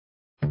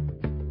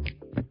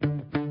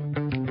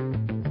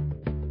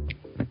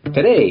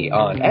Today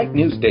on Ag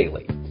News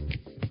Daily.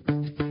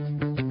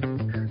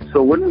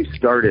 So when we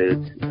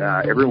started,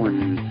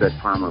 everyone said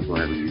farmers will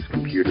never use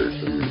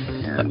computers,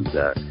 and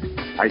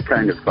I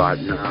kind of thought,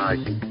 no, I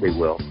think they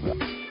will.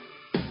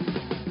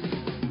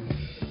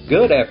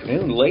 Good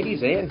afternoon,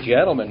 ladies and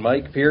gentlemen.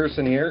 Mike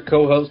Pearson here,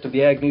 co-host of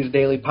the Ag News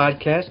Daily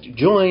podcast,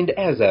 joined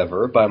as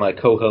ever by my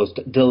co-host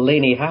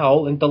Delaney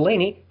Howell. And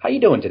Delaney, how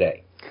you doing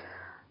today?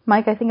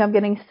 Mike, I think I'm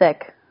getting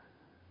sick.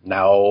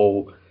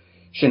 No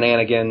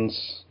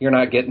shenanigans. You're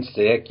not getting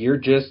sick. You're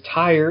just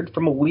tired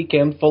from a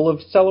weekend full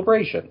of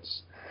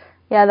celebrations.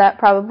 Yeah, that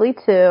probably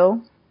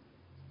too.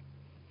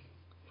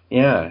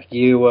 Yeah,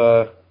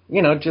 you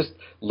just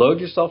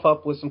load yourself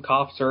up with some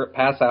cough syrup,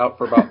 pass out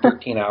for about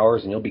 13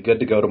 hours, and you'll be good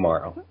to go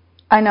tomorrow.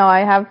 I know,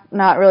 I have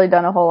not really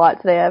done a whole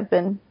lot today. I've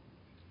been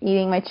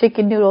eating my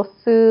chicken noodle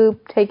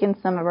soup, taking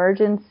some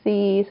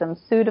Emergency, some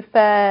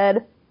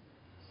Sudafed.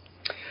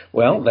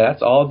 Well,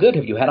 that's all good.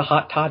 Have you had a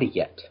hot toddy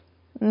yet?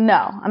 No,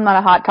 I'm not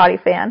a hot toddy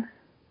fan.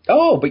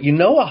 Oh, but you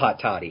know a hot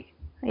toddy.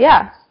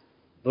 Yeah.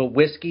 The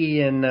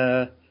whiskey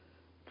and...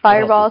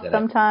 Fireball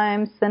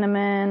sometimes,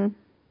 cinnamon.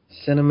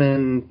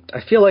 Cinnamon. I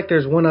feel like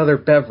there's one other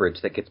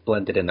beverage that gets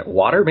blended in there.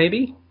 Water,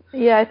 maybe?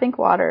 Yeah, I think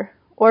water.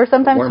 Or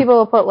sometimes people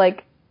will put,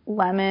 like,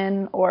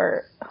 lemon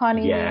or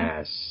honey.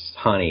 Yes,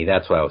 honey.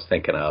 That's what I was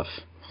thinking of.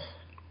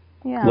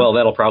 Yeah. Well,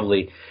 that'll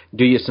probably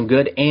do you some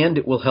good, and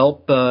it will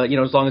help,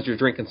 as long as you're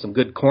drinking some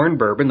good corn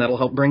bourbon, that'll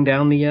help bring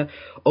down the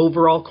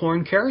overall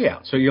corn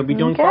carryout. So you'll be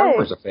doing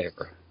farmers a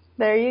favor.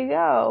 There you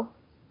go.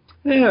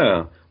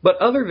 Yeah. But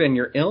other than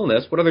your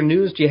illness, what other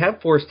news do you have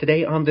for us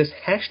today on this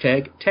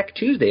hashtag Tech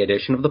Tuesday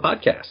edition of the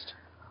podcast?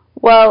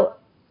 Well,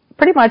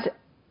 pretty much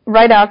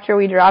right after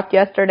we dropped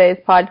yesterday's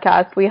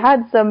podcast, we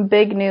had some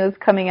big news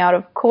coming out.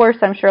 Of course,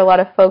 I'm sure a lot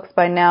of folks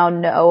by now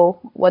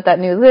know what that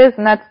news is,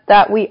 and that's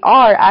that we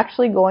are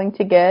actually going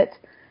to get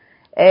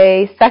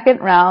a second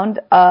round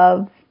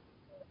of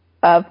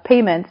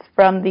payments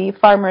from the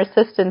Farmer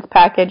Assistance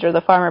Package, or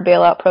the Farmer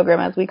Bailout Program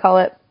as we call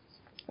it.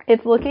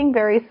 It's looking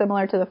very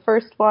similar to the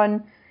first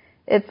one.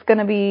 It's going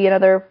to be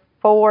another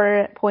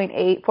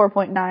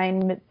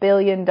 $4.9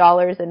 billion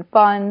in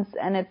funds,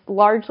 and it's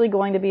largely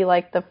going to be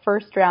like the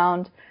first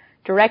round,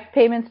 direct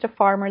payments to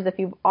farmers. If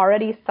you've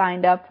already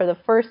signed up for the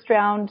first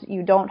round,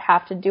 you don't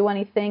have to do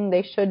anything.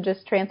 They should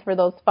just transfer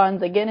those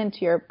funds again into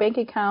your bank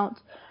account.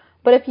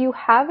 But if you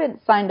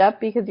haven't signed up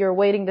because you're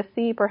waiting to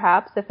see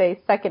perhaps if a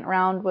second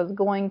round was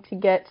going to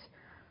get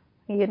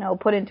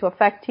put into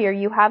effect here,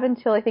 you have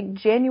until, I think,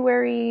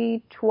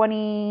 January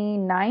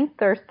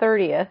 29th or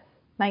 30th,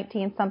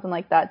 19th, something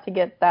like that, to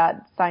get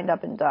that signed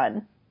up and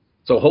done.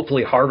 So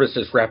hopefully harvest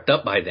is wrapped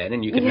up by then,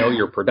 and you can know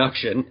your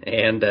production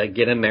and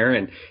get in there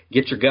and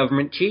get your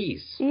government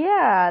cheese.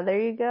 Yeah, there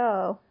you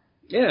go.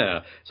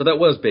 Yeah, so that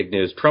was big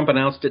news. Trump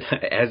announced it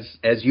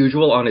as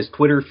usual on his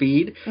Twitter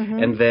feed,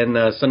 and then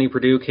Sonny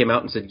Perdue came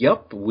out and said,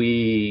 "Yep,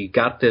 we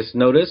got this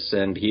notice,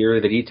 and here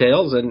are the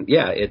details." And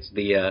yeah, it's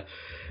the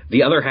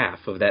other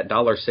half of that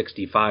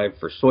 $1.65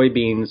 for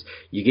soybeans.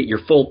 You get your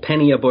full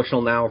penny a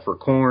bushel now for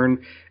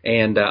corn,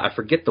 and I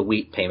forget the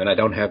wheat payment. I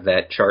don't have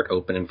that chart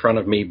open in front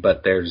of me,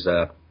 but there's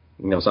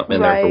something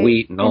in there for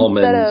wheat and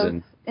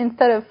almonds.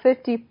 Instead of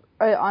 50%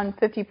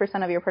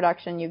 of your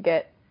production, you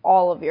get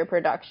all of your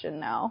production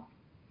now.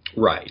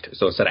 Right.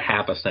 So instead of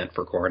half a cent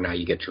for corn, now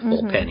you get your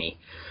full penny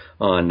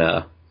on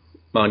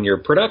your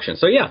production.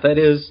 So yeah, that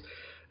is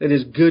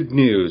good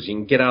news. You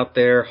can get out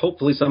there.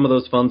 Hopefully some of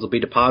those funds will be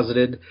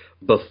deposited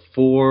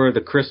before the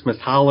Christmas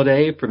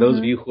holiday. For those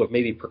of you who have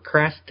maybe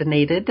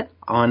procrastinated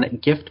on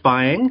gift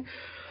buying,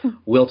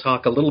 we'll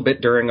talk a little bit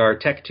during our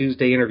Tech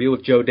Tuesday interview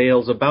with Joe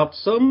Dales about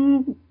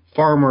some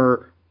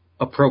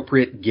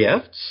farmer-appropriate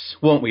gifts,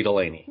 won't we,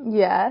 Delaney?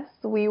 Yes,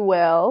 we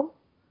will.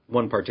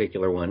 One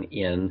particular one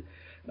in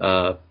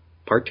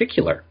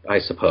particular, I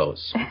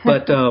suppose.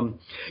 But, I've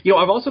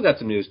also got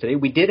some news today.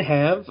 We did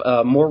have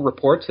more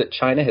reports that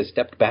China has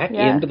stepped back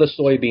into the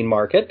soybean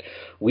market.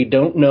 We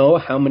don't know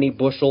how many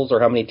bushels or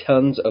how many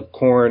tons of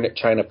corn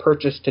China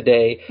purchased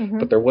today,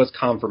 but there was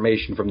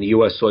confirmation from the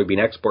U.S. Soybean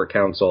Export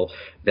Council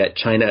that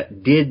China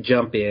did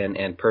jump in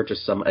and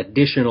purchase some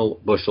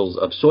additional bushels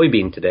of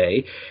soybean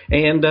today.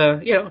 And,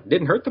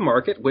 didn't hurt the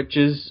market, which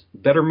is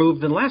better move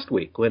than last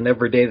week, when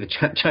every day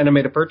that China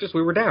made a purchase,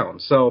 we were down.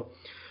 So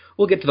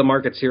we'll get to the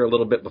markets here a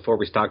little bit before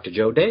we talk to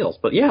Joe Dales.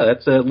 But yeah,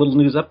 that's a little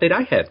news update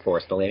I had for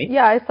us, Delaney.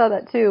 Yeah, I saw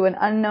that too, an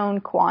unknown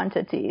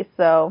quantity.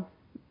 So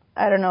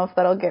I don't know if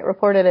that'll get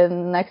reported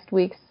in next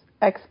week's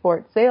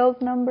export sales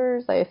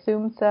numbers. I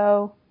assume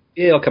so.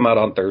 Yeah, it'll come out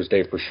on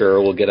Thursday for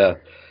sure. We'll get an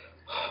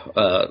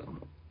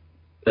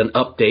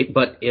update.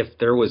 But if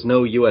there was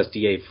no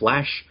USDA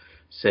flash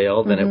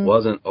sale, then it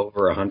wasn't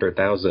over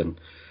 100,000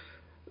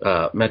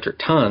 metric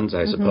tons,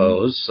 I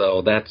suppose.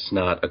 So that's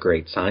not a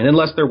great sign,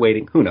 unless they're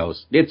waiting. Who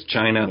knows? It's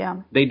China.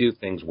 Yeah. They do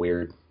things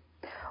weird.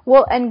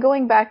 Well, and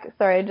going back,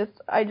 sorry,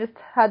 I just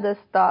had this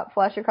thought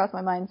flash across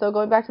my mind. So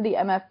going back to the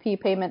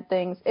MFP payment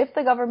things, if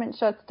the government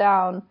shuts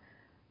down,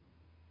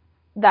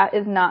 that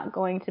is not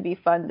going to be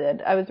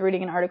funded. I was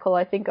reading an article,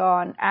 I think,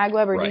 on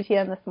AgWeb or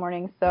DTN this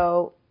morning.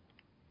 So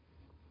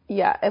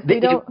Yeah, if we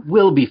don't... It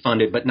will be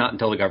funded, but not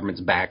until the government's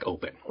back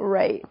open.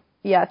 Right.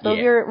 Yeah, so if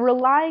you're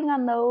relying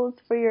on those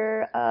for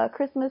your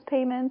Christmas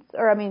payments,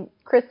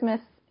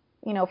 Christmas,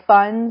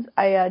 funds,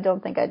 I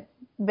don't think I'd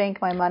bank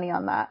my money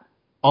on that.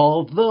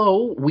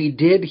 Although we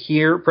did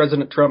hear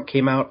President Trump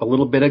came out a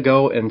little bit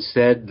ago and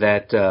said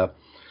that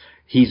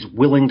he's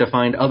willing to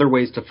find other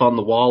ways to fund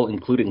the wall,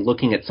 including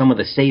looking at some of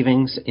the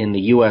savings in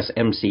the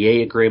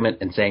USMCA agreement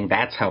and saying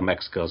that's how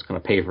Mexico is going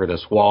to pay for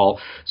this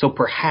wall. So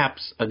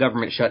perhaps a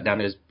government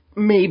shutdown is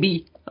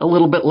maybe a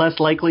little bit less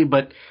likely,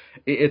 but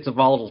it's a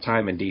volatile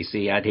time in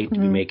D.C. I'd hate to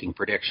be making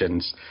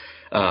predictions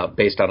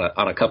based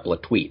on a couple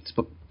of tweets,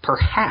 but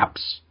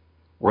perhaps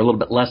we're a little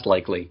bit less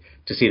likely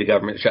to see the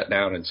government shut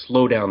down and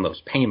slow down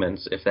those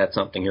payments if that's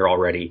something you're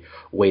already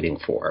waiting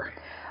for.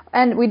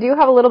 And we do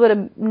have a little bit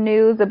of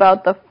news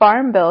about the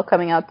Farm Bill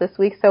coming out this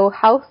week. So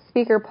House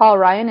Speaker Paul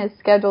Ryan is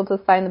scheduled to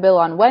sign the bill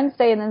on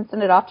Wednesday and then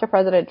send it off to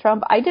President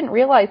Trump. I didn't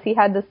realize he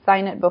had to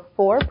sign it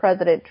before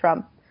President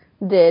Trump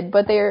did,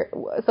 but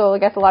so I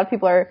guess a lot of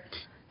people are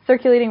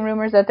circulating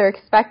rumors that they're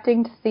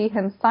expecting to see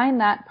him sign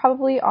that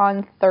probably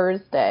on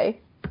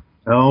Thursday.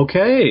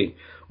 Okay.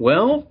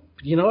 Well,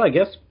 I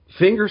guess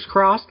fingers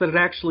crossed that it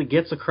actually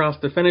gets across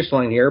the finish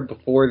line here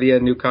before the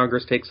new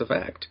Congress takes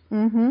effect.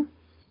 Mm-hmm.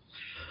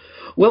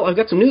 Well, I've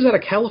got some news out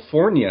of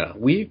California.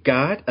 We've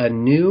got a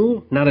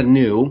new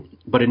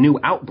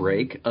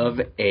outbreak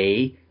of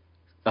a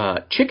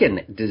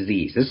chicken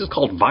disease. This is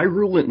called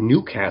virulent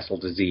Newcastle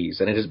disease,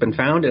 and it has been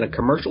found in a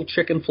commercial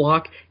chicken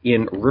flock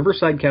in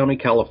Riverside County,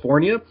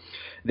 California.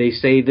 They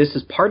say this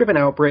is part of an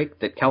outbreak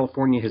that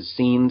California has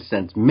seen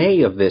since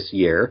May of this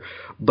year,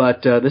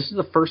 but this is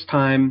the first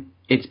time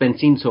it's been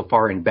seen so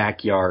far in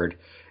backyard,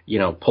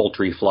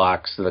 poultry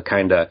flocks, the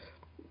kind of,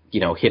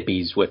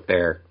 hippies with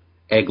their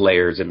egg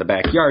layers in the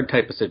backyard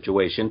type of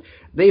situation.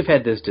 They've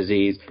had this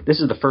disease.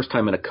 This is the first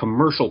time in a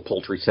commercial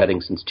poultry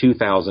setting since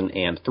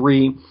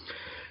 2003.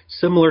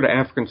 Similar to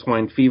African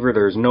swine fever,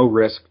 there's no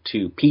risk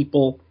to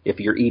people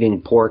if you're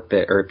eating poultry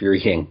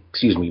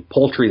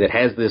that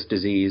has this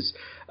disease.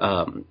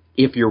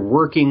 If you're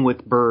working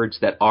with birds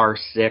that are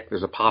sick,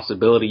 there's a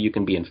possibility you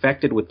can be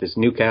infected with this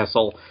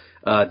Newcastle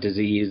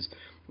disease,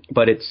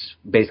 but it's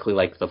basically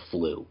like the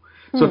flu.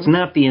 So it's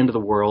not the end of the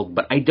world,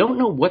 but I don't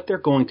know what they're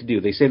going to do.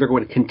 They say they're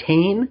going to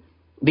contain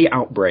the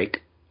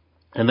outbreak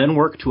and then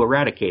work to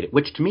eradicate it,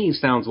 which to me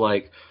sounds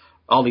like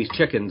all these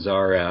chickens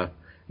are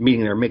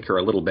meeting their maker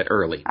a little bit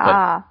early.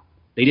 But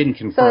they didn't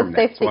confirm that.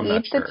 So it's safe to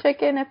eat the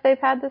chicken if they've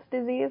had this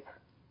disease?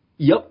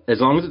 Yep. As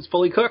long as it's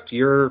fully cooked,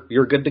 you're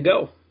good to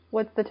go.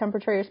 What's the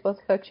temperature you're supposed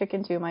to cook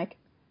chicken to, Mike?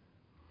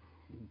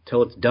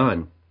 Till it's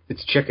done.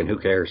 It's chicken. Who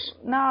cares?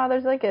 No,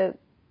 there's like a...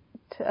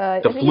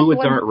 the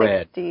fluids aren't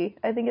red.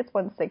 I think it's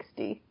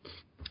 160.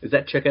 Is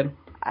that chicken?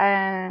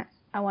 I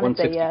want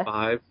to say yes.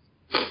 165?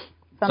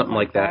 Something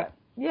like that.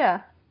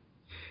 Yeah.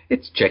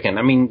 It's chicken.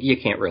 I mean, you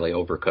can't really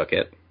overcook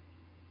it.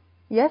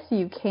 Yes,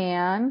 you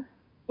can.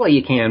 Well,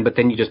 you can, but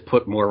then you just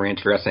put more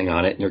ranch dressing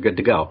on it and you're good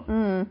to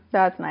go.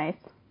 That's nice.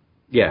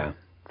 Yeah.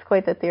 It's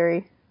quite the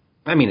theory.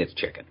 I mean, it's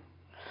chicken.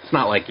 It's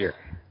not like you're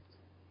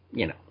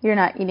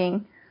not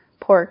eating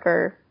pork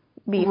or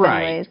beef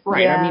anyways.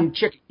 Right. Yeah. I mean,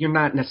 chicken, you're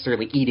not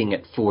necessarily eating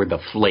it for the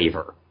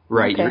flavor,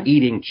 right? Okay. You're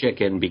eating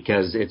chicken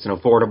because it's an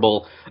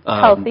affordable,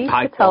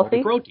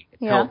 high-quality protein.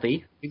 It's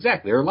healthy.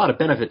 Exactly. There are a lot of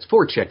benefits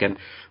for chicken,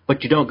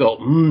 but you don't go,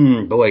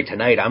 boy,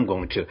 tonight I'm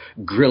going to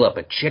grill up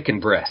a chicken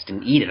breast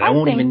and eat it. I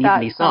won't even need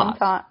any sauce.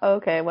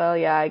 Okay, well,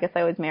 yeah, I guess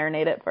I would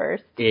marinate it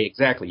first.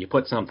 Exactly. You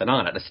put something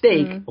on it. A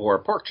steak or a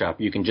pork chop,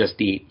 you can just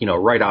eat,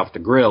 right off the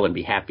grill and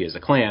be happy as a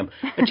clam.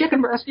 A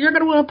chicken breast, you're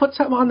going to want to put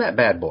something on that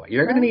bad boy.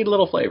 You're going to need a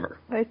little flavor.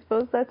 I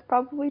suppose that's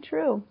probably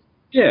true.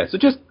 Yeah, so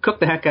just cook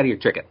the heck out of your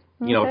chicken,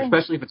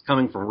 especially if it's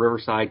coming from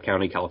Riverside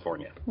County,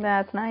 California.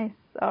 That's nice.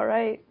 All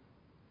right.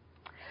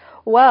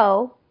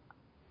 Well,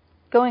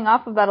 going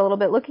off of that a little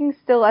bit, looking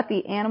still at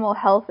the animal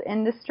health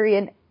industry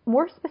and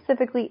more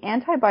specifically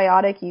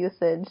antibiotic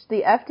usage,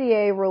 the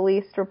FDA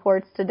released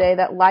reports today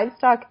that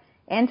livestock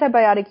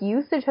antibiotic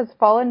usage has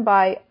fallen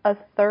by a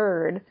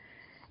third.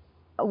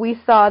 We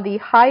saw the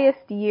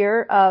highest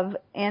year of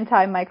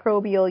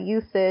antimicrobial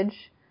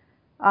usage.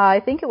 I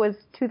think it was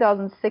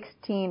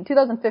 2015,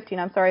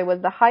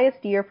 was the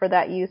highest year for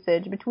that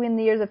usage. Between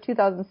the years of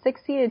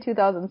 2016 and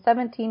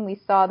 2017,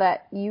 we saw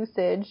that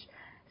usage,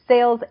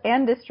 sales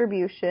and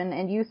distribution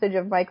and usage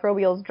of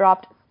microbials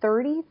dropped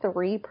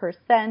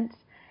 33%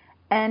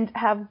 and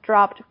have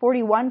dropped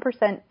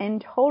 41% in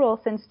total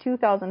since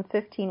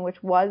 2015,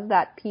 which was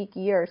that peak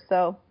year.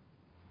 So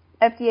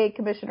FDA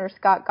Commissioner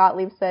Scott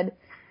Gottlieb said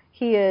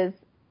he is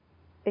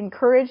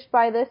encouraged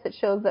by this. It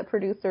shows that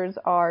producers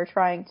are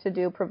trying to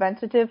do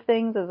preventative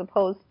things as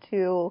opposed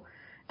to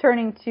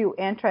turning to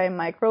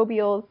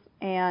antimicrobials,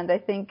 and I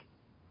think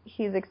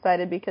he's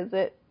excited because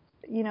it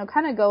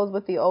kind of goes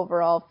with the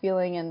overall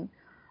feeling, and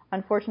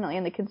unfortunately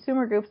in the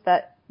consumer groups,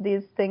 that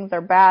these things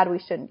are bad, we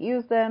shouldn't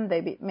use them,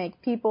 they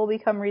make people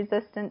become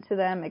resistant to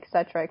them,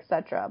 etc.,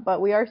 etc. But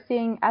we are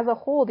seeing, as a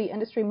whole, the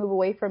industry move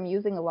away from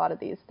using a lot of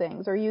these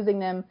things, or using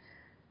them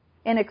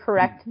in a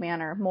correct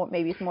manner,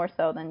 maybe more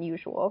so than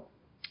usual.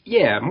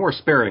 Yeah, more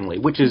sparingly,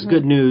 which is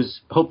good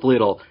news. Hopefully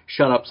it'll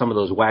shut up some of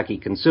those wacky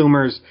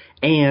consumers,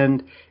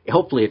 and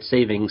hopefully it's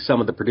saving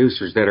some of the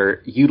producers that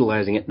are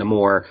utilizing it in a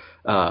more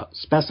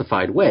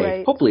specified way.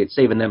 Right. Hopefully it's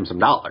saving them some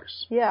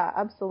dollars. Yeah,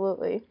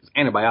 absolutely.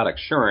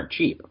 Antibiotics sure aren't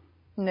cheap.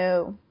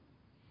 No.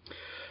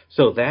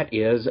 So that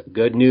is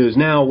good news.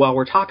 Now, while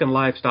we're talking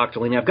livestock,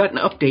 Jelena, I've got an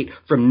update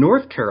from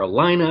North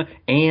Carolina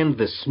and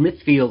the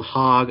Smithfield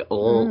hog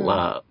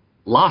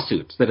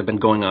lawsuits that have been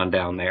going on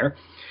down there.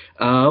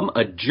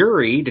 A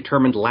jury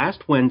determined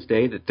last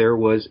Wednesday that there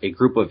was a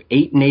group of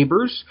 8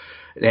 neighbors,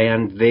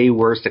 and they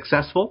were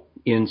successful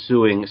in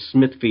suing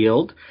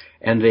Smithfield,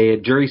 and the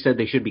jury said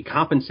they should be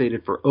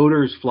compensated for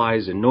odors,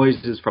 flies, and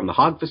noises from the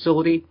hog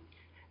facility.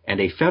 And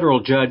a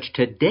federal judge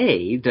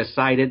today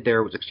decided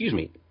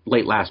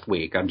late last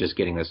week, I'm just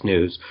getting this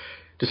news,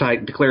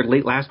 declared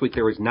late last week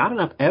there was not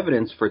enough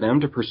evidence for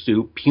them to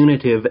pursue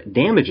punitive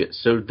damages.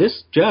 So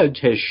this judge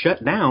has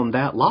shut down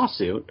that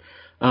lawsuit,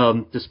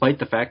 despite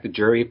the fact the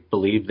jury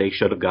believed they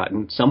should have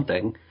gotten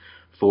something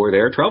for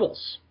their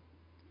troubles.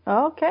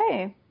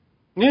 Okay.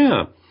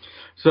 Yeah.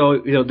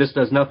 So, this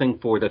does nothing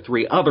for the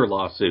 3 other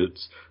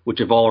lawsuits, which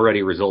have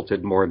already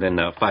resulted more than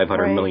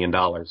 $500 million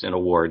in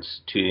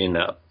awards in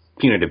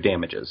punitive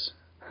damages.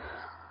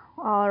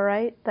 All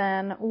right,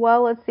 then.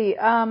 Well, let's see.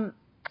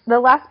 The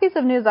last piece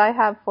of news I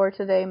have for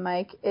today,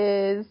 Mike,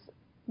 is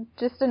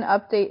just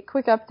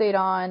quick update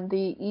on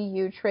the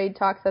EU trade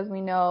talks. As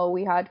we know,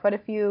 we had quite a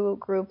few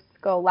groups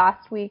go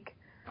last week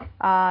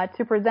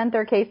to present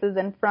their cases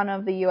in front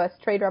of the U.S.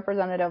 Trade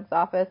Representative's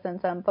office,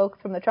 and some folks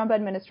from the Trump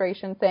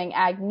administration saying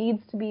ag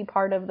needs to be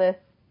part of this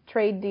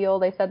trade deal.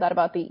 They said that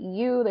about the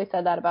EU. They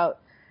said that about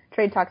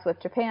trade talks with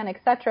Japan,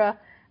 etc.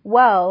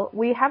 Well,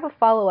 we have a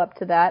follow-up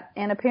to that,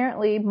 and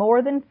apparently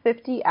more than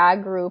 50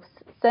 ag groups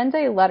sent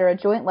a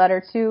joint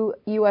letter to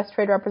U.S.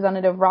 Trade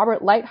Representative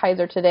Robert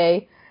Lighthizer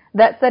today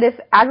that said if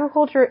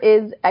agriculture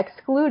is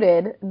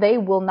excluded, they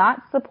will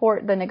not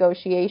support the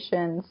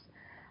negotiations,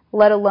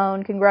 let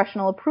alone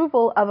congressional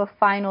approval of a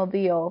final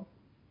deal.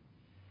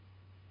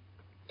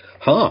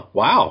 Huh,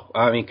 wow.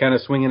 I mean, kind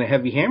of swinging a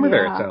heavy hammer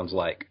there, it sounds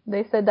like.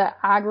 They said that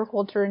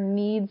agriculture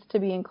needs to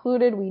be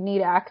included. We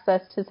need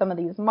access to some of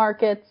these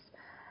markets,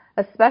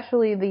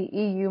 especially the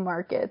EU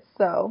markets.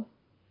 So,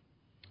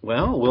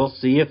 well, we'll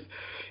see if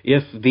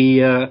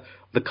the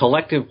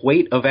collective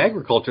weight of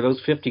agriculture,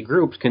 those 50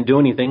 groups, can do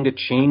anything to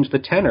change the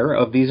tenor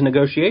of these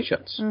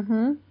negotiations.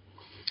 Mm-hmm.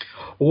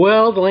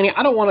 Well, Delaney,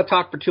 I don't want to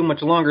talk for too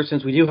much longer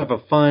since we do have a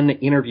fun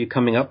interview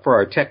coming up for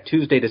our Tech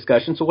Tuesday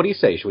discussion. So what do you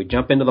say? Should we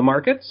jump into the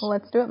markets?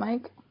 Let's do it,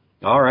 Mike.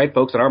 All right,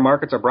 folks, and our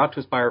markets are brought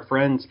to us by our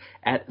friends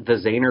at the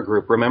Zaner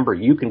Group. Remember,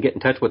 you can get in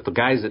touch with the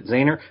guys at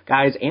Zaner,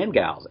 guys and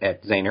gals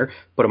at Zaner,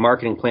 put a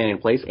marketing plan in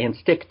place, and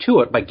stick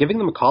to it by giving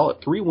them a call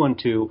at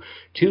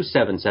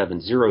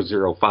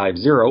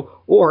 312-277-0050,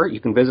 or you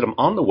can visit them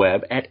on the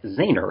web at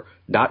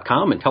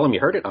Zaner.com and tell them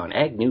you heard it on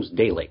Ag News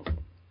Daily.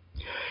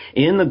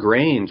 In the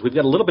grains, we've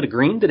got a little bit of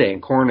green today in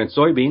corn and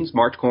soybeans.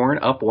 March corn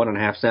up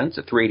 1.5 cents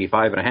at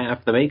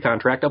 3.85.5. The May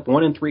contract up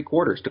 1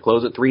 3/4 to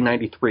close at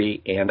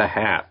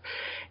 3.93.5.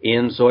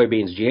 In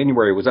soybeans,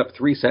 January was up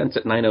 3 cents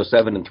at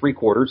 9.07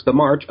 3/4. The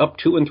March up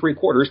 2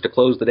 3/4 to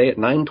close the day at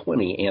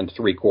 9.20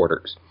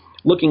 3/4.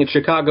 Looking at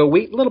Chicago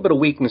wheat, a little bit of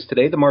weakness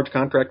today. The March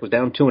contract was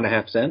down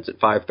 2.5 cents at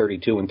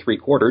 5.32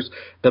 3/4.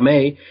 The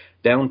May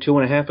down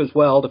 2.5 as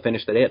well to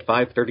finish the day at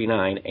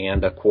 5.39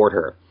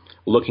 1/4.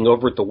 Looking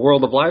over at the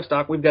world of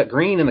livestock, we've got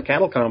green in the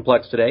cattle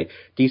complex today.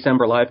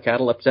 December live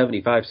cattle up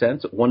 75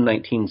 cents at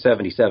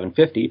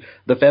 119.7750.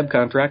 The Feb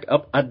contract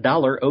up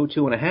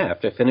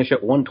 $1.02.5 to finish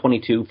at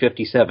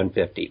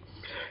 122.5750.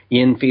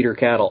 In feeder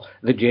cattle,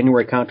 the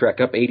January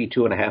contract up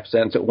 82.5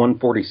 cents at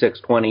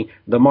 146.20.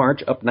 The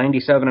March up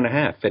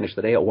 97.5, finished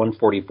the day at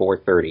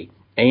 144.30.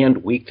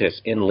 And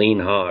weakness in lean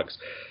hogs.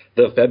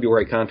 The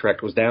February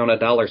contract was down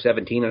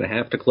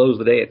 $1.17.5 to close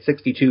the day at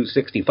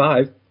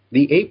 62.65.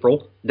 The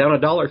April down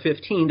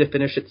 $1.15 to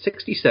finish at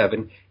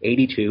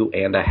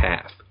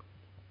 67.82.5.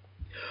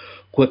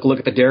 Quick look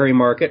at the dairy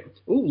market.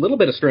 A little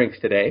bit of strength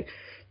today.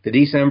 The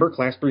December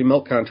Class 3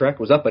 milk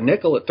contract was up a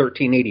nickel at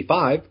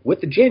 $13.85,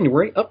 with the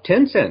January up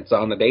 10 cents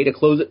on the day to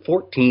close at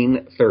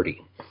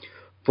 $14.30.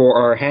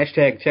 For our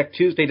hashtag Tech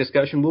Tuesday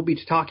discussion, we'll be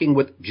talking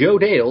with Joe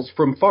Dales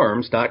from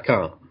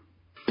Farms.com.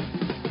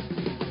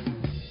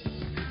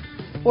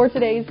 For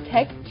today's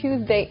Tech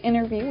Tuesday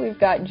interview, we've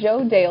got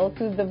Joe Dales,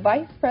 who's the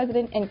Vice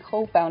President and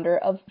Co-Founder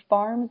of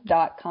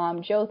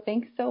Farms.com. Joe,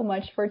 thanks so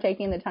much for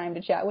taking the time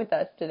to chat with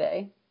us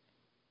today.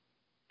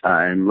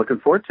 I'm looking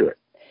forward to it.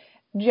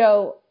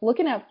 Joe,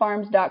 looking at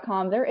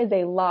Farms.com, there is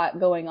a lot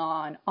going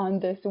on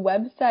this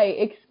website.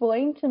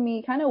 Explain to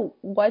me kind of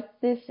what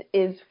this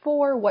is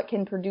for. What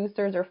can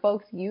producers or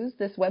folks use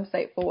this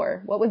website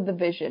for? What was the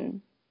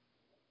vision?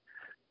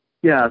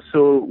 Yeah,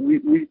 so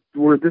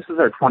this is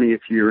our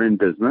 20th year in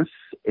business,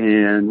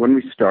 and when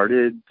we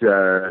started,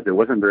 there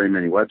wasn't very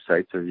many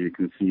websites. As you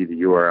can see,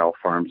 the URL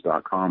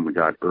farms.com we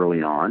got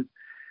early on,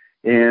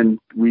 and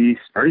we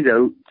started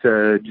out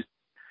just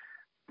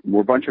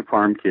we're a bunch of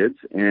farm kids,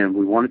 and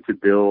we wanted to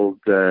build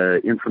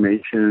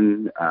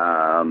information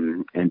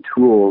and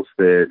tools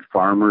that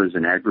farmers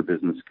and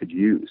agribusiness could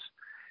use.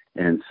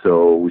 And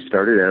so we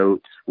started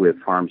out with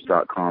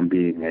farms.com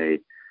being a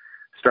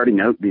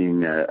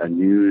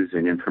news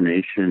and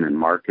information and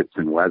markets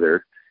and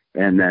weather.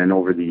 And then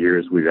over the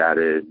years, we've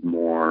added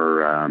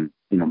more,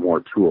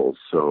 more tools.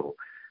 So,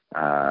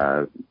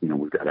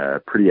 we've got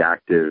a pretty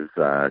active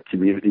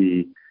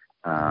community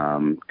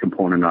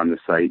component on the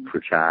site for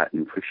chat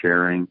and for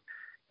sharing.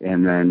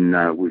 And then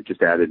we've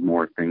just added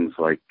more things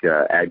like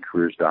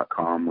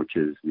agcareers.com, which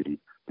is the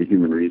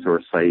human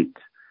resource site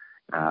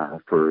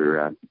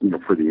for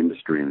the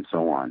industry and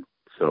so on.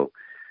 So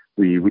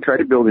we try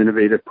to build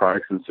innovative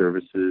products and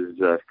services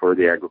for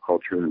the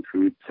agriculture and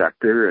food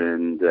sector,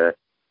 and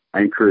I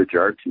encourage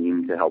our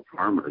team to help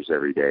farmers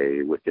every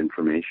day with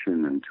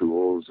information and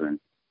tools and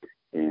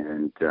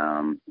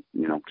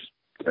just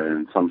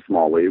in some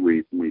small way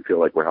we feel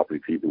like we're helping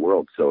feed the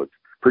world. So it's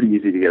pretty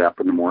easy to get up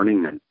in the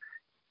morning,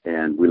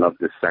 and we love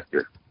this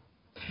sector.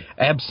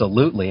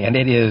 Absolutely. And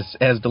it is,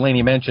 as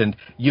Delaney mentioned,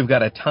 you've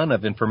got a ton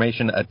of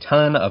information, a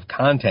ton of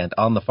content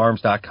on the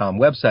farms.com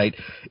website.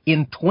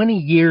 In 20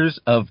 years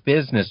of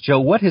business, Joe,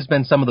 what has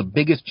been some of the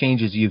biggest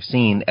changes you've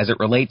seen as it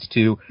relates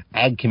to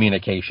ag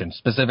communication,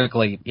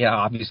 specifically,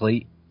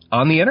 obviously,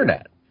 on the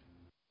Internet?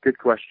 Good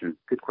question.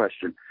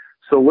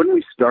 So when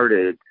we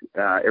started,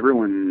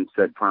 everyone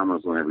said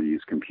farmers will never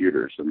use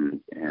computers,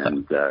 and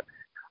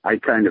I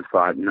kind of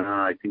thought, no,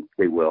 I think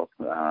they will.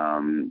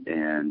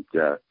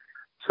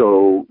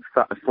 So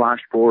flash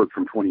forward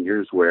from 20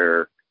 years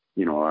where,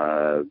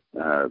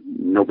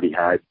 nobody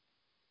had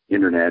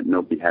internet,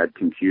 nobody had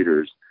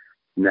computers.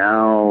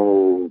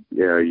 Now,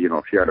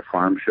 if you're at a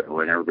farm show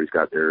and everybody's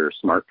got their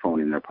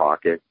smartphone in their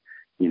pocket,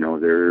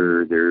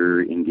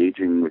 they're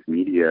engaging with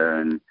media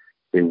and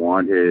they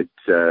want it,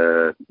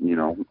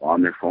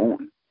 on their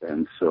phone.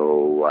 And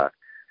so,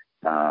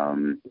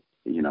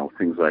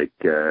 things like,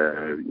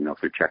 if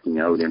they're checking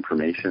out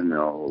information,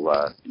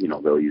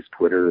 they'll use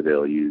Twitter,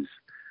 they'll use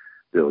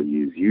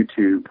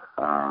YouTube.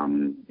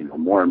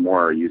 More and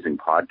more are using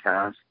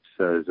podcasts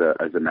as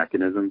a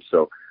mechanism.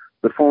 So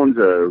the phone's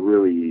a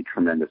really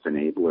tremendous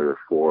enabler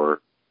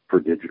for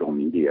digital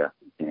media.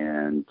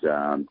 And,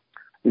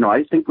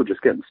 I think we're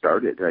just getting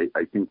started.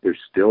 I think there's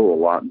still a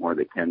lot more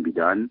that can be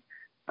done.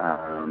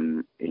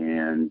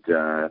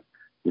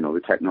 The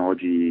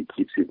technology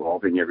keeps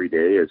evolving every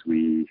day as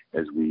we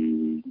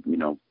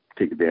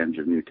take advantage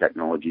of new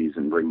technologies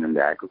and bring them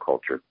to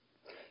agriculture.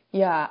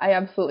 Yeah, I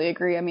absolutely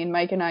agree. I mean,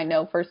 Mike and I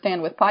know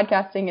firsthand with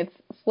podcasting, it's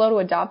slow to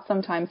adopt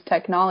sometimes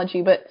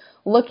technology, but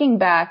looking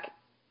back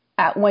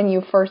at when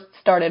you first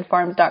started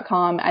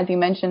farms.com, as you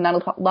mentioned, that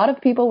a lot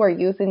of people were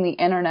using the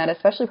internet,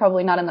 especially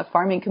probably not in the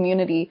farming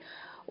community.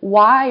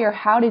 Why or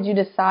how did you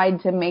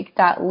decide to make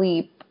that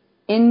leap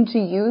into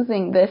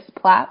using this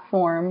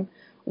platform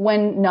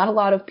when not a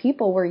lot of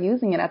people were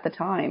using it at the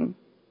time?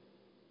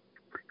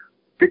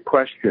 Good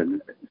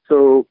question.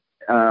 So,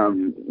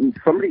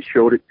 somebody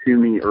showed it to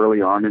me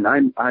early on, and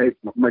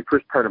my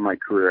first part of my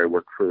career, I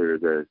worked for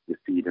the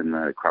seed and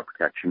the crop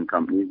protection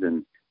companies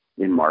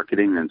in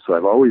marketing, and so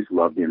I've always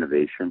loved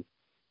innovation.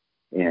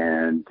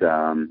 And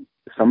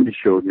somebody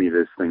showed me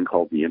this thing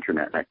called the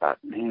internet, and I thought,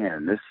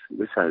 man,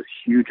 this has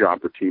huge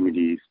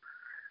opportunities,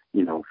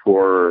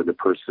 for the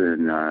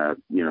person,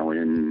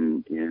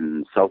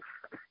 in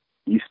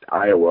southeast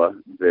Iowa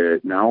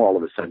that now all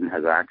of a sudden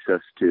has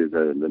access to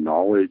the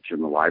knowledge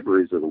and the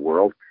libraries of the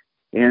world,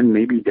 and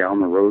maybe down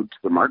the road to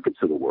the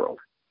markets of the world.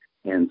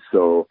 And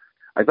so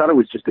I thought it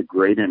was just a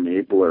great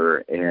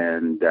enabler,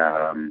 and,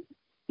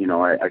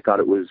 I thought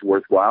it was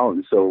worthwhile.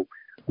 And so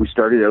we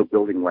started out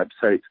building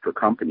websites for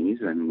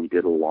companies, and we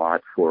did a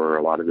lot for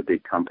a lot of the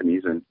big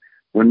companies. And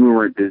when we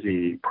weren't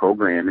busy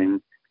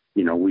programming,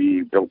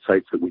 we built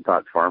sites that we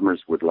thought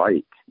farmers would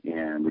like,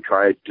 and we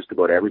tried just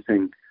about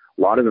everything.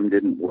 A lot of them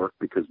didn't work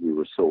because we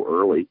were so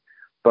early.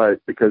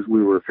 But because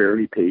we were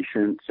fairly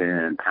patient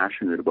and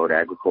passionate about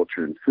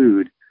agriculture and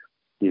food,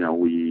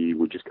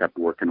 we just kept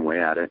working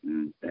away at it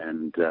and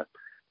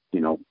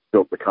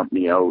built the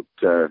company out,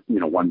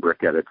 one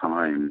brick at a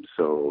time.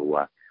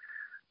 So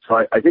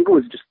I think it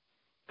was just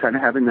kind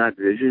of having that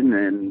vision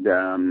and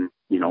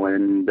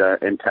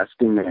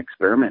testing and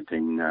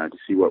experimenting to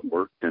see what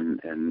worked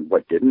and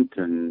what didn't,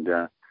 and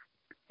a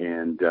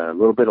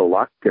little bit of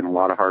luck and a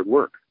lot of hard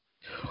work.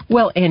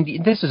 Well, and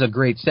this is a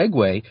great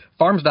segue.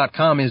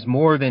 Farms.com is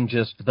more than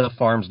just the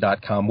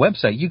Farms.com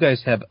website. You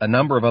guys have a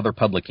number of other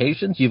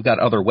publications. You've got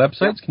other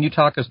websites. Yeah. Can you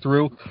talk us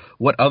through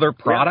what other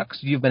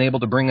products you've been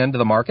able to bring into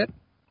the market?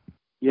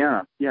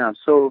 Yeah.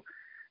 So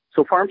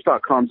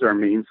Farms.com is our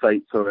main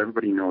site, so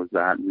everybody knows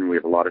that, and we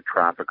have a lot of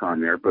traffic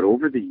on there. But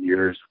over the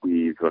years,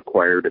 we've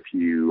acquired a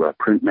few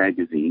print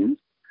magazines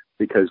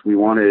because we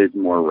wanted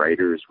more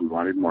writers, we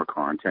wanted more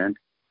content.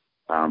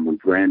 We've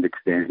brand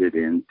expanded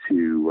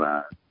into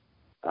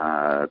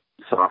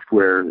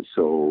software.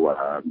 So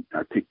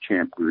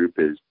PicChamp Group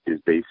is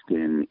based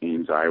in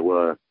Ames,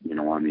 Iowa,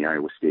 on the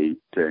Iowa State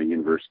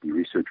University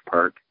Research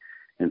Park.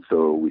 And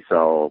so we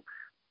sell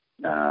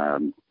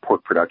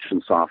pork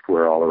production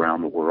software all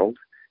around the world.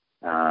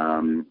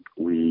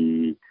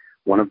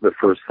 One of the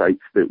first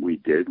sites that we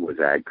did was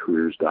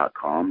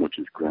agcareers.com, which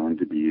has grown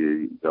to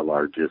be the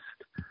largest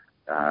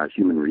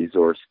human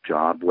resource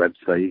job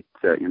website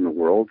in the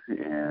world.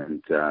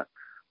 And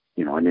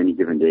on any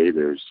given day,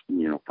 there's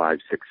 5,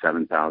 6,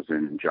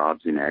 7,000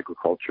 jobs in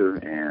agriculture,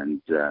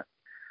 and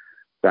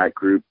that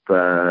group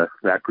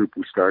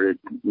we started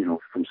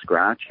from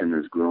scratch and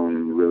has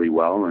grown really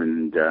well.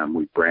 And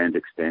we've brand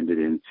extended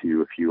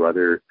into a few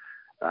other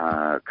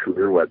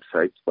career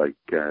websites like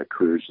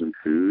Careers in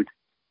Food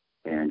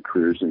and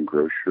Careers in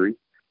Grocery.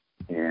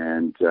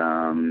 And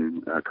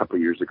a couple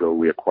of years ago,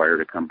 we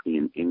acquired a company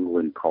in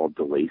England called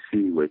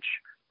DeLacy, which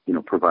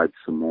provides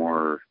some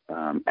more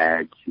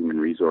ag human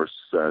resource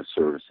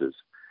services.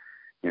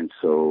 And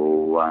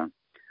so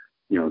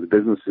the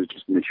business has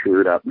just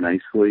matured up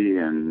nicely,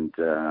 and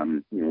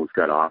we've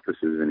got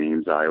offices in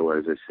Ames, Iowa,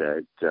 as I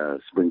said,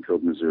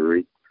 Springfield,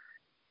 Missouri,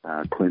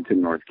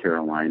 Clinton, North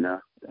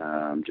Carolina,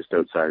 just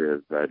outside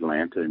of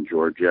Atlanta in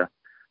Georgia,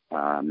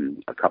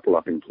 a couple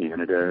up in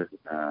Canada,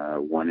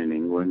 one in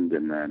England,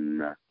 and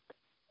then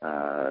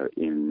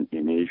in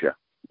Asia,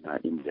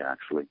 India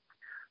actually.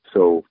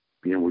 So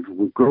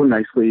we've grown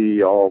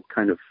nicely, all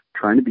kind of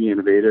trying to be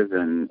innovative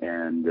and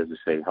as I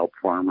say, help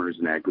farmers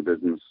and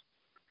agribusiness,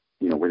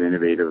 with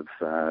innovative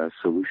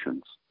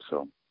solutions.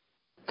 So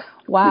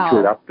wow, mature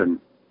it up and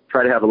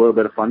try to have a little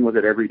bit of fun with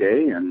it every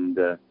day, and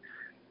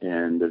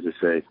as I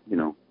say,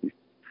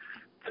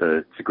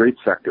 it's a great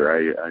sector.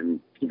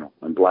 I'm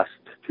blessed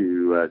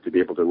to be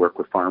able to work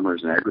with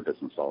farmers and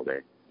agribusiness all day.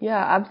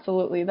 Yeah,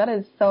 absolutely. That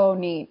is so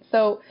neat.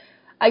 So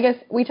I guess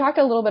we talked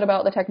a little bit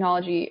about the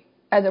technology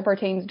as it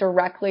pertains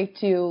directly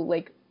to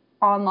like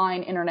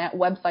online internet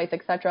websites,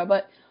 etc.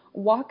 But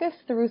walk us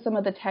through some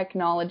of the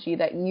technology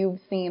that you've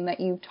seen, that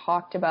you've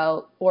talked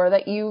about, or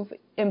that you've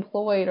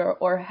employed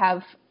or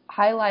have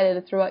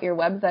highlighted throughout your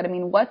website. I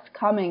mean, what's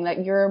coming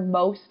that you're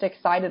most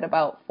excited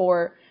about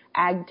for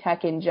ag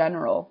tech in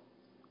general?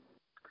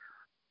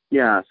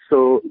 Yeah,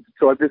 so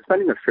I've been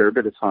spending a fair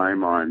bit of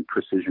time on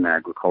precision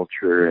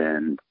agriculture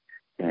and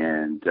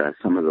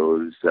some of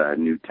those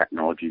new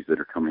technologies that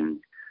are coming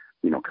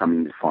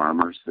to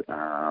farmers.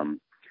 And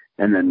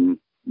then,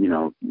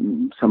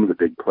 some of the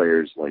big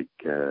players like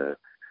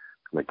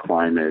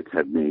Climate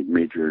have made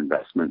major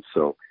investments.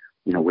 So,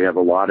 we have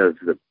a lot of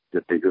the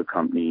bigger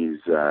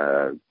companies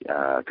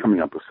coming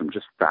up with some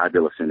just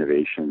fabulous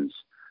innovations,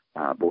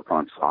 both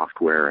on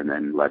software and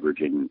then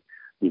leveraging,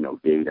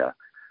 data.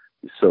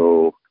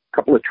 So a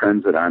couple of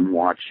trends that I'm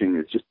watching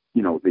is just,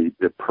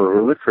 the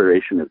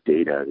proliferation of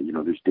data.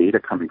 There's data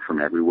coming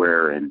from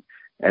everywhere. And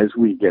as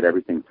we get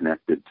everything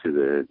connected to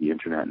the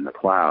internet and the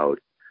cloud,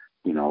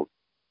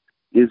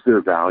 is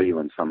there value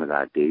in some of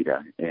that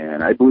data?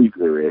 And I believe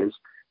there is.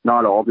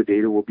 Not all the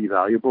data will be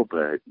valuable,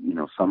 but,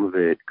 some of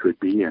it could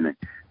be. And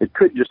it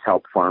could just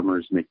help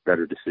farmers make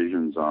better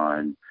decisions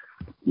on,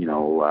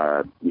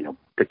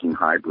 picking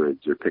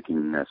hybrids or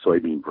picking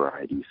soybean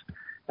varieties.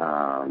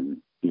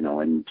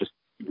 And just,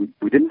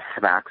 we didn't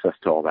have access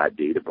to all that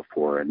data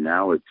before, and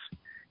now it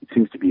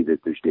seems to be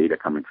that there's data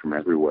coming from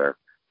everywhere.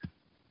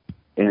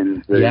 And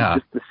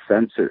just the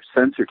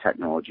sensor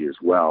technology as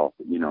well.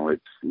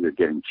 They're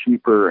getting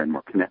cheaper and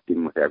we're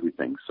connecting with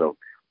everything. So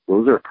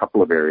those are a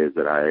couple of areas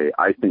that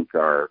I think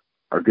are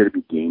going to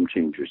be game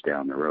changers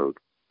down the road.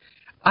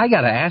 I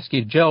got to ask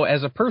you, Joe,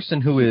 as a person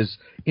who is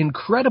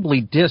incredibly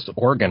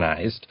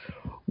disorganized,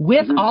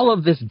 with all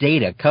of this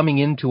data coming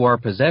into our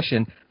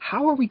possession,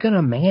 how are we going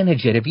to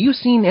manage it? Have you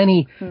seen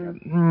any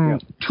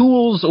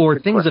tools or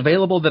things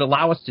available that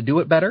allow us to do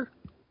it better?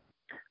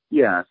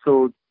 Yeah,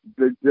 so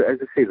as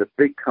I say, the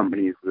big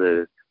companies,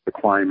 the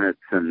Climates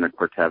and the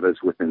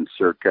Cortevas within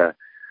Circa,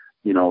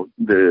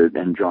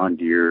 and John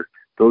Deere,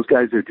 those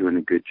guys are doing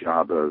a good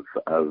job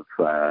of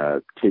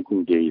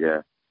taking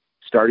data,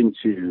 starting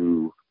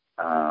to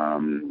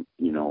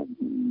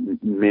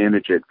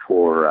manage it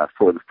for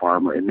the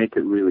farmer and make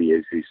it really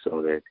easy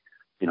so that,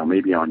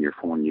 maybe on your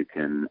phone you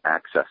can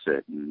access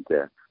it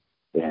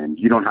and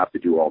you don't have to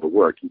do all the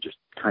work. You just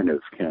kind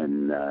of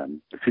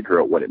can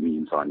figure out what it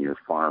means on your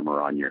farm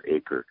or on your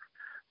acre.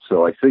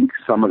 So I think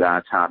some of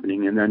that's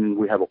happening. And then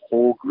we have a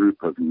whole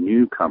group of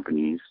new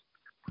companies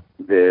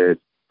that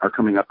are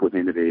coming up with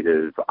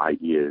innovative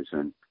ideas.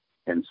 And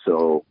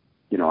so,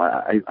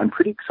 I'm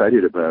pretty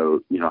excited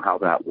about, how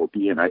that will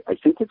be. And I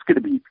think it's going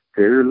to be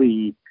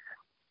fairly,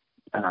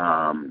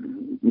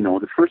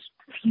 the first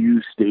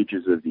few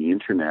stages of the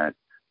internet,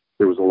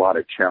 there was a lot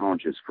of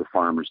challenges for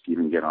farmers to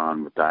even get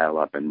on with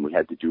dial-up, and we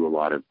had to do a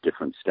lot of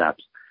different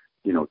steps.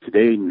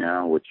 Today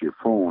now with your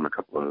phone,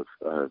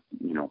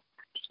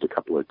 just a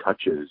couple of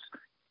touches,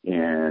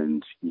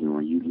 and,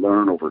 you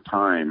learn over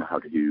time how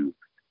to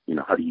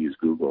use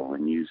Google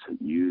and use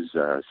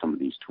some of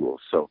these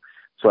tools. So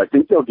I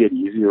think they'll get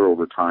easier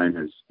over time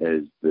as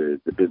the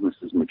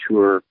businesses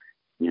mature,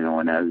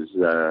 and as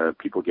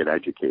people get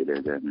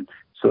educated. And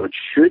so it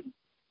should,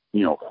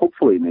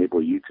 hopefully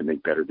enable you to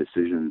make better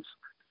decisions,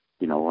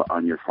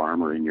 on your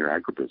farm or in your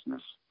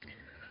agribusiness.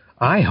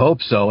 I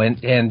hope so.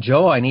 And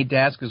Joe, I need to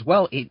ask as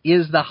well, it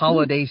is the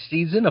holiday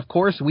season. Of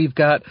course, we've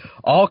got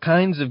all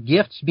kinds of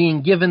gifts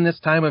being given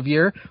this time of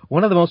year.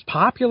 One of the most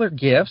popular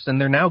gifts,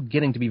 and they're now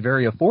getting to be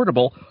very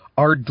affordable,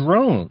 are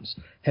drones.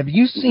 Have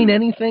you seen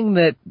anything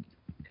that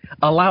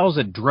allows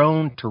a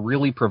drone to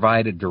really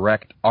provide a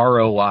direct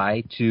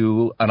ROI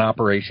to an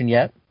operation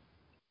yet?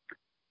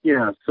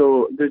 Yeah,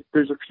 so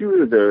there's a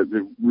few of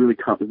the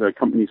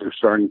companies are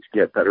starting to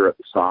get better at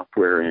the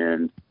software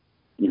and,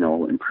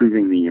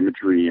 improving the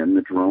imagery in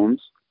the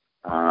drones.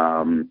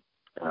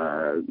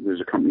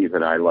 There's a company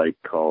that I like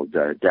called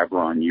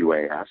Devron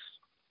UAS,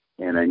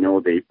 and I know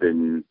they've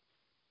been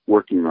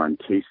working on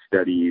case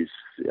studies,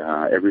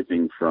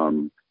 everything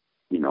from,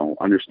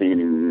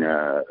 understanding,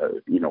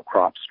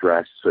 crop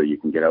stress so you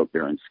can get out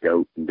there and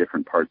scout in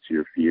different parts of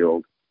your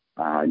field.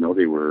 I know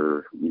they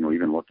were,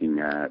 even looking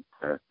at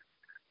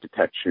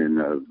detection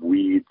of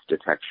weeds,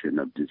 detection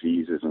of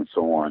diseases, and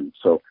so on.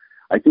 So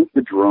I think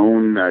the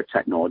drone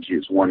technology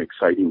is one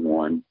exciting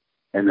one.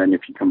 And then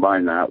if you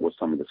combine that with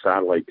some of the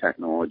satellite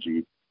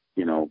technology,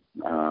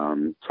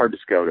 it's hard to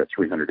scout a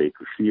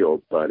 300-acre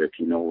field, but if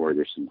you know where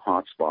there's some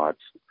hot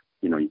spots,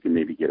 you can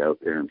maybe get out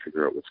there and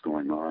figure out what's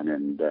going on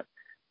and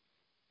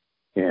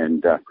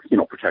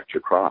protect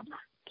your crop.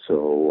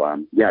 So, I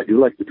do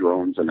like the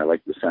drones and I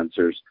like the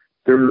sensors.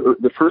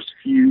 The first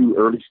few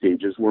early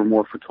stages were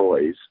more for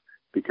toys,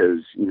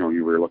 because,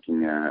 you were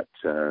looking at,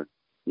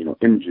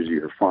 images of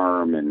your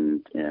farm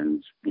and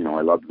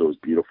I love those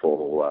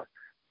beautiful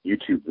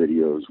YouTube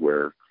videos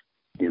where,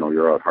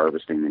 you're out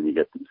harvesting and you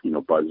get,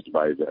 buzzed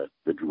by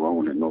the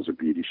drone, and those are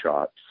beauty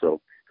shots. So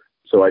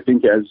I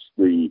think as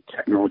the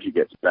technology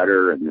gets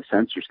better and the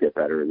sensors get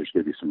better, there's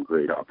going to be some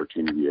great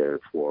opportunity there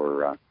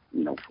for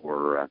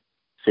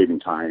saving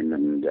time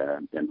and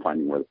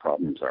finding where the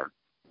problems are.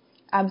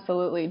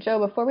 Absolutely. Joe,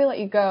 before we let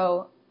you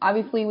go,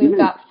 obviously we've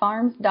got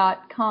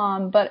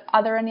farms.com, but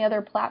are there any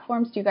other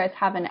platforms? Do you guys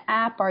have an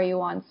app? Are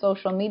you on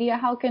social media?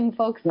 How can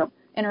folks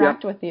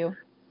interact with you?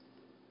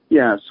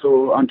 Yeah,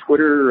 so on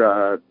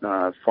Twitter,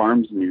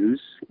 Farms News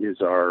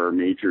is our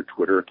major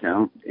Twitter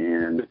account,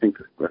 and I think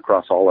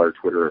across all our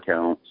Twitter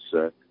accounts,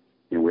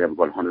 we have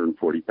about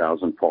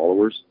 140,000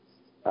 followers.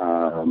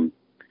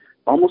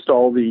 Almost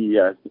all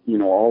the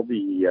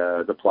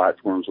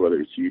platforms, whether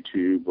it's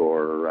YouTube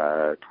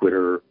or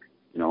Twitter,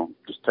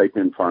 just type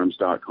in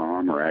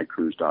farms.com or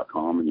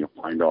agcruise.com and you'll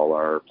find all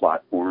our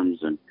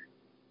platforms. And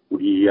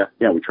we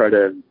try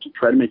to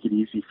make it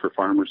easy for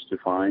farmers to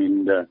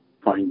find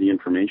the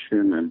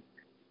information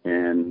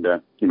and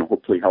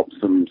hopefully helps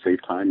them save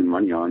time and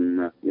money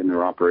in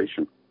their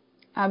operation.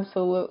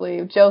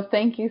 Absolutely. Joe,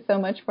 thank you so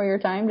much for your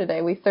time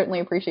today. We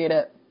certainly appreciate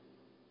it.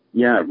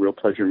 Yeah, real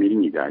pleasure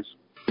meeting you guys.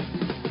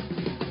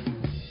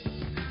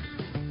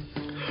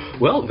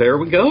 Well, there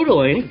we go,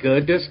 Delaney.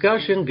 Good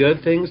discussion.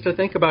 Good things to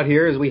think about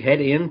here as we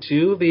head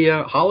into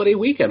the holiday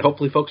weekend.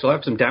 Hopefully folks will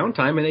have some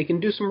downtime and they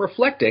can do some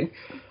reflecting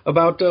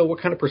about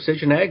what kind of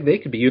precision ag they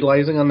could be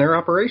utilizing on their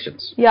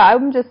operations. Yeah,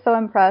 I'm just so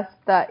impressed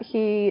that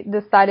he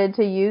decided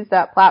to use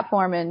that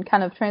platform and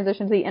kind of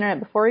transition to the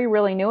internet before he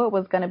really knew it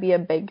was going to be a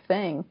big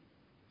thing.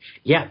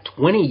 Yeah,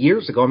 20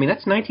 years ago. I mean,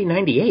 that's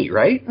 1998,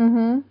 right?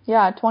 Mm-hmm.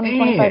 Yeah,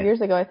 25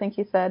 years ago, I think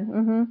he said.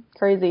 Mm-hmm.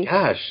 Crazy.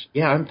 Gosh.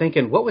 Yeah, I'm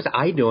thinking, what was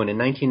I doing in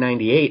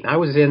 1998? I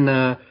was in,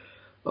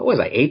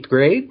 8th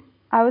grade?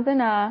 I was in,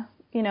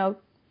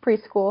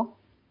 preschool.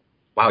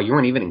 Wow, you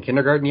weren't even in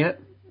kindergarten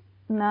yet?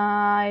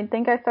 Nah, I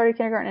think I started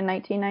kindergarten in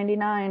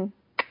 1999.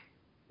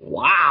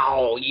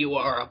 Wow, you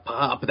are a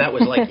pup. That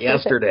was like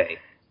yesterday.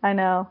 I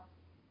know.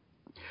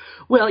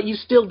 Well, you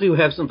still do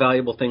have some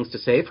valuable things to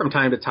say from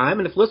time to time,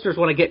 and if listeners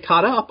want to get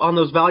caught up on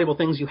those valuable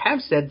things you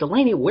have said,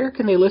 Delaney, where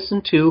can they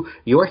listen to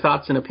your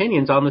thoughts and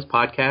opinions on this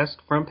podcast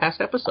from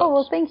past episodes? Oh,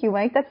 well, thank you,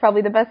 Mike. That's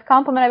probably the best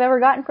compliment I've ever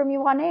gotten from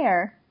you on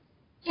air.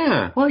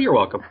 Yeah, well, you're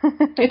welcome.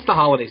 It's the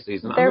holiday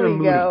season. There I'm in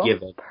we a go. mood to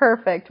give it.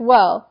 Perfect.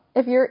 Well,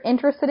 if you're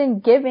interested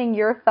in giving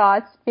your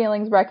thoughts,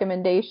 feelings,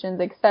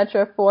 recommendations,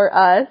 etc. for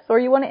us, or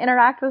you want to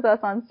interact with us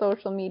on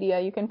social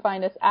media, you can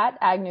find us at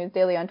Ag News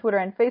Daily on Twitter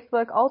and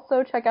Facebook.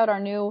 Also, check out our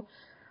new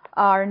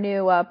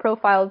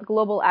profiles,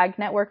 Global Ag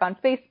Network on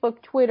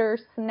Facebook, Twitter,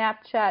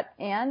 Snapchat,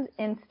 and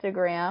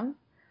Instagram.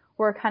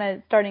 We're kind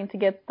of starting to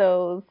get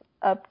those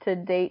up to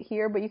date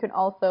here, but you can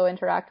also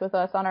interact with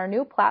us on our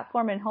new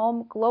platform and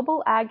home,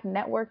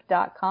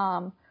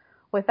 globalagnetwork.com.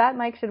 With that,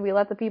 Mike, should we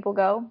let the people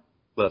go?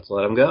 Let's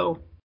let them go.